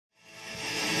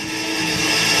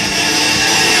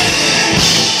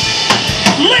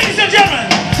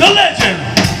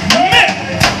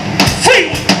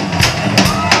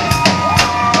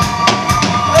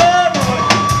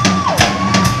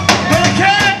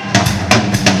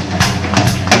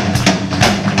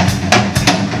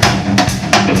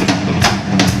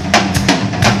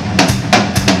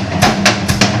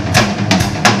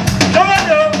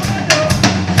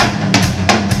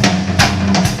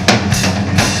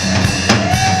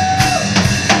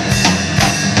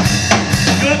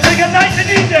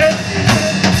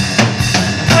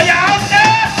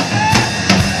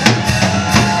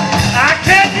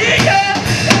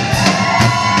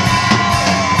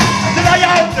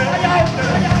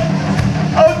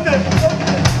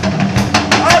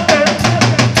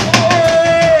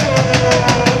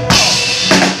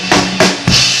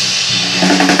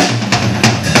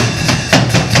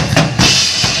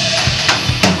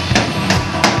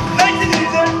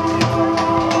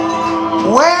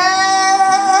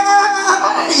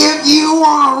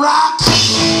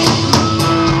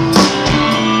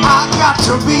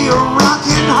to be a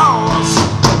rocking horse.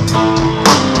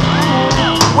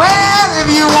 Well, if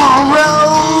you want to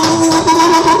roll,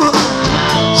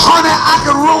 honey, I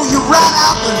can roll you right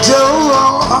out the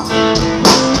door.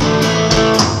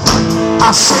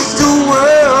 I shake the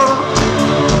world,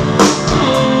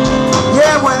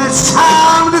 yeah, when it's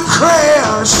time to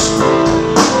crash.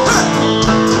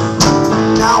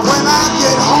 Now when I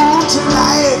get home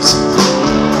tonight,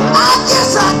 I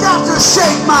guess I got to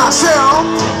shake myself.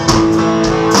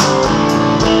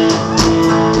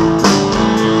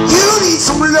 You need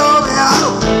some love,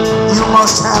 yeah, you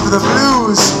must have the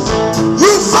blues.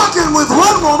 You fucking with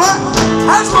one woman,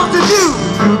 that's what to do.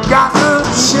 You got to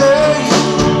shake.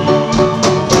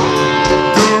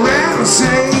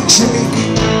 Shake,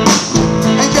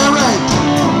 ain't that right?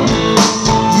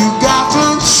 You got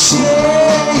to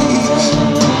shake,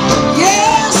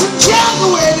 yes, and jack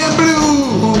away them blues.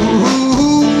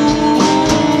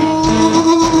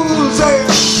 Say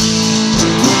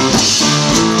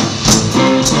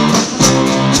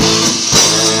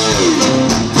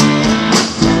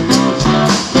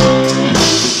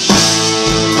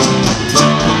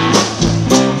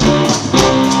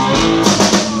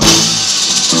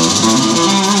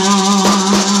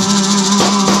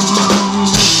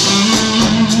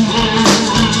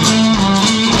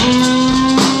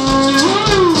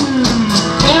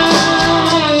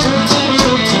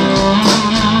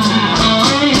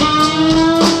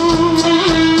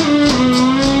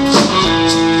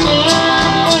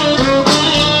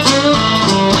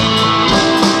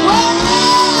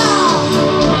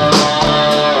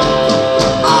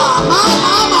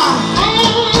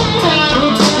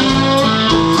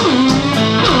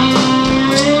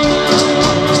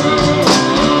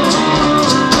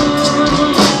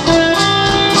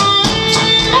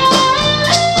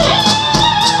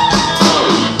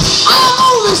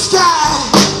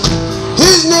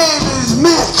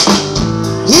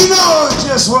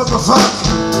what the fuck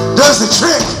does the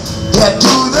trick that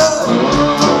do the